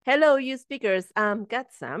Hello, you speakers. I'm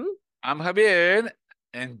Katsam. I'm Javier,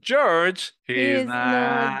 and George, he's He's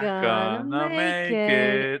not not gonna gonna make make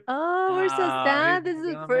it. it. Oh, we're so Oh, he's sad. This is not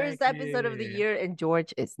the gonna first make episode of the it. year, and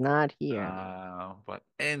George is not here. But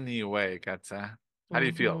anyway, Katza, how do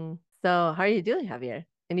you feel? hmm So, how are you doing, Javier?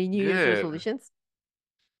 Any New Year's Good. resolutions?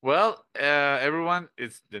 Well, everyone,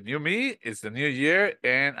 it's the new me, it's the new year,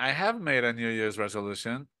 and I have made a New Year's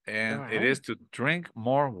resolution, All and it right. is to drink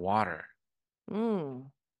more water. Mm,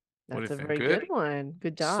 What do you that's a think? very Good? good one.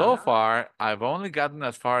 Good So job. far, I've only gotten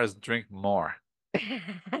as far as drink more.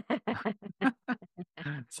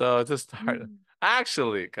 So to start,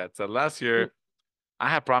 actually, Katza, last year I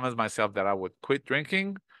had promised myself that I would quit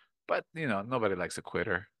drinking, but nobody likes a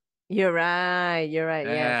quitter. You're right. You're right.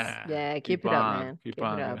 Yes. Yeah, Yeah. Keep keep it up, on, man. keep Keep it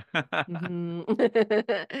on. up. hmm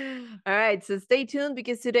All right. So stay tuned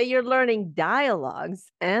because today you're learning dialogues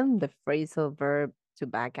and the phrasal verb to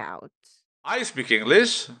back out. I speak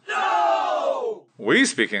English. No! We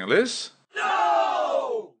speak English.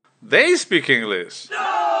 No! They speak English.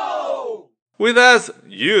 No! With us,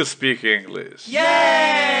 you speak English.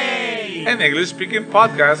 Yay! An English speaking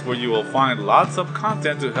podcast where you will find lots of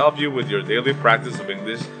content to help you with your daily practice of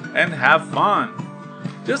English and have fun.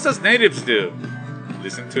 Just as natives do.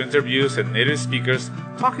 Listen to interviews and native speakers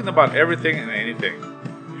talking about everything and anything.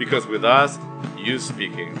 Because with us, you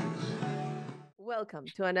speak English. Welcome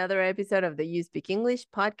to another episode of the You Speak English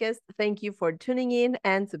podcast. Thank you for tuning in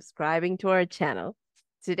and subscribing to our channel.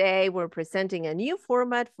 Today, we're presenting a new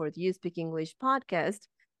format for the You Speak English podcast.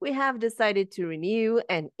 We have decided to renew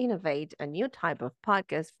and innovate a new type of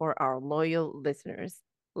podcast for our loyal listeners.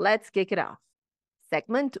 Let's kick it off.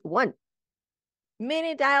 Segment one,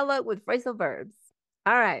 mini dialogue with phrasal verbs.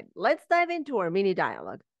 All right, let's dive into our mini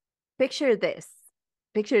dialogue. Picture this.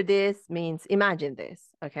 Picture this means imagine this,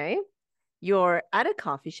 okay? You're at a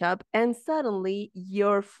coffee shop and suddenly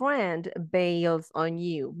your friend bails on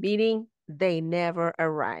you, meaning they never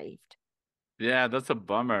arrived. Yeah, that's a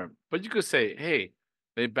bummer. But you could say, hey,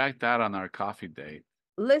 they backed out on our coffee date.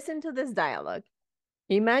 Listen to this dialogue.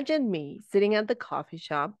 Imagine me sitting at the coffee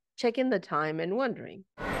shop, checking the time and wondering,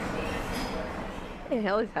 what the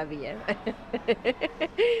hell is Javier?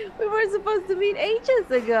 We were supposed to meet ages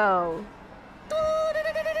ago.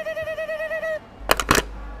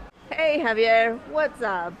 Hey Javier, what's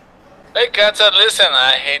up? Hey, Katza, listen,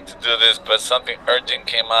 I hate to do this, but something urgent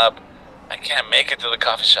came up. I can't make it to the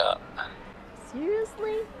coffee shop.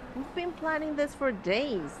 Seriously? We've been planning this for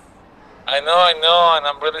days. I know, and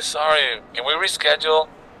I'm really sorry. Can we reschedule?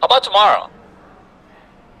 How about tomorrow?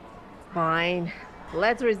 Fine.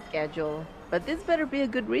 Let's reschedule. But this better be a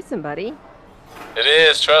good reason, buddy. It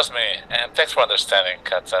is, trust me. And thanks for understanding,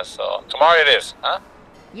 Katza. So, tomorrow it is, huh?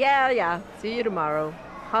 Yeah. See you tomorrow.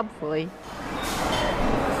 Hopefully.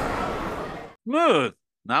 Smooth.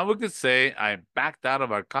 Now we could say I backed out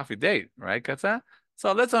of our coffee date, right, Katza?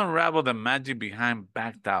 So let's unravel the magic behind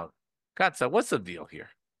backed out. Katza, what's the deal here?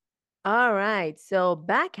 All right. So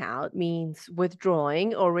back out means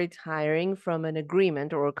withdrawing or retiring from an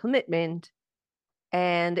agreement or commitment.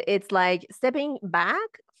 And it's like stepping back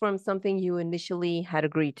from something you initially had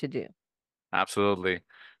agreed to do. Absolutely.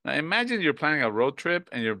 Now imagine you're planning a road trip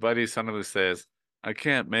and your buddy suddenly says, I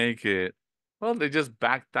can't make it. Well, they just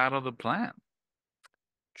backed out of the plan.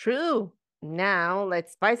 True. Now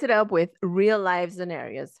let's spice it up with real life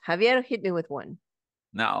scenarios. Javier, hit me with one.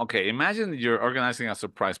 Now, okay, imagine you're organizing a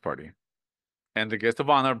surprise party and the guest of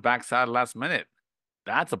honor backs out last minute.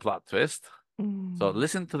 That's a plot twist. So Mm.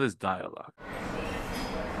 listen to this dialogue.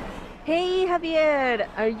 Hey Javier,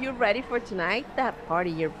 are you ready for tonight? That party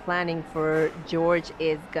you're planning for George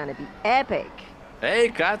is gonna be epic. Hey,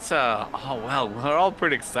 Katza. Oh, well, we're all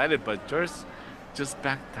pretty excited, but George just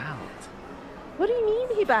backed out. What do you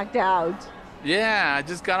mean he backed out? Yeah, I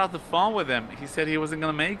just got off the phone with him. He said he wasn't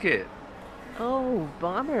going to make it. Oh,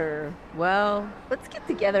 bummer. Well, let's get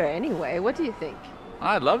together anyway. What do you think?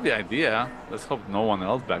 I love the idea. Let's hope no one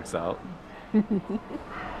else backs out.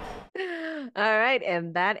 All right,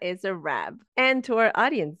 and that is a wrap. And to our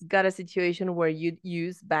audience, got a situation where you'd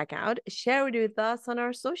use back out? Share it with us on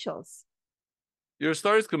our socials. Your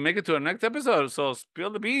stories could make it to our next episode, so spill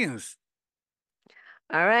the beans.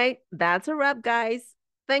 All right, that's a wrap, guys.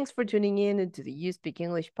 Thanks for tuning in into the You Speak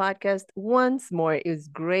English podcast once more. It was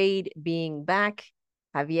great being back.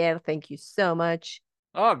 Javier, thank you so much.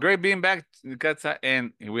 Oh, great being back, Katza.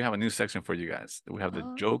 And we have a new section for you guys. We have the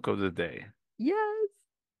Oh, joke of the day. yes.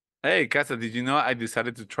 Hey, Katza, did you know I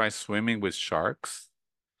decided to try swimming with sharks?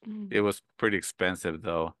 Mm. It was pretty expensive,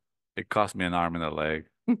 though. It cost me an arm and a leg.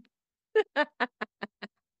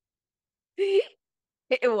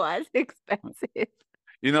 It was expensive.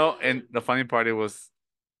 And the funny part, it was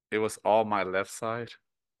it was all my left side.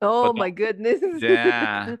 Oh But my goodness.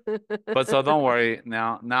 yeah. But so don't worry.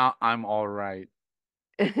 Now I'm all right.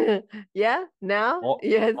 Yeah, now? All,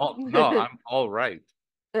 Yes. no, I'm all right.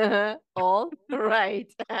 All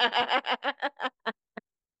right.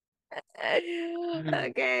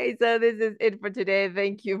 Okay, so this is it for today.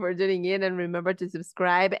 Thank you for tuning in and remember to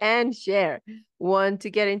subscribe and share. Want to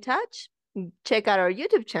get in touch? Check out our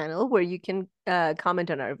YouTube channel where you can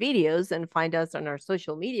comment on our videos and find us on our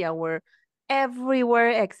social media. We're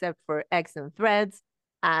everywhere except for X and Threads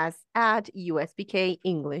as at USPK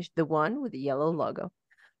English, the one with the yellow logo.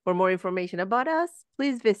 For more information about us,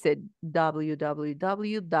 please visit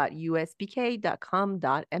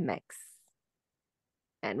www.uspk.com.mx.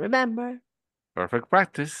 And remember, Perfect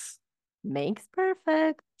practice. makes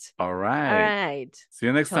perfect. All All right. right. See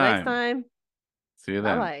you next Till next time. time. See you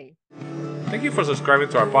then. Bye-bye. Thank you for subscribing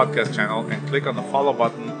to our podcast channel and click on the follow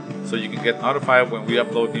button so you can get notified when we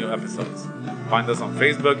upload new episodes. Find us on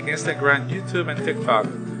Facebook, Instagram, YouTube, and TikTok.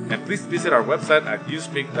 And please visit our website at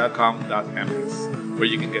uspeak.com.mx, where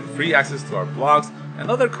you can get free access to our blogs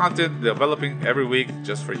and other content developing every week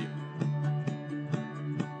just for you.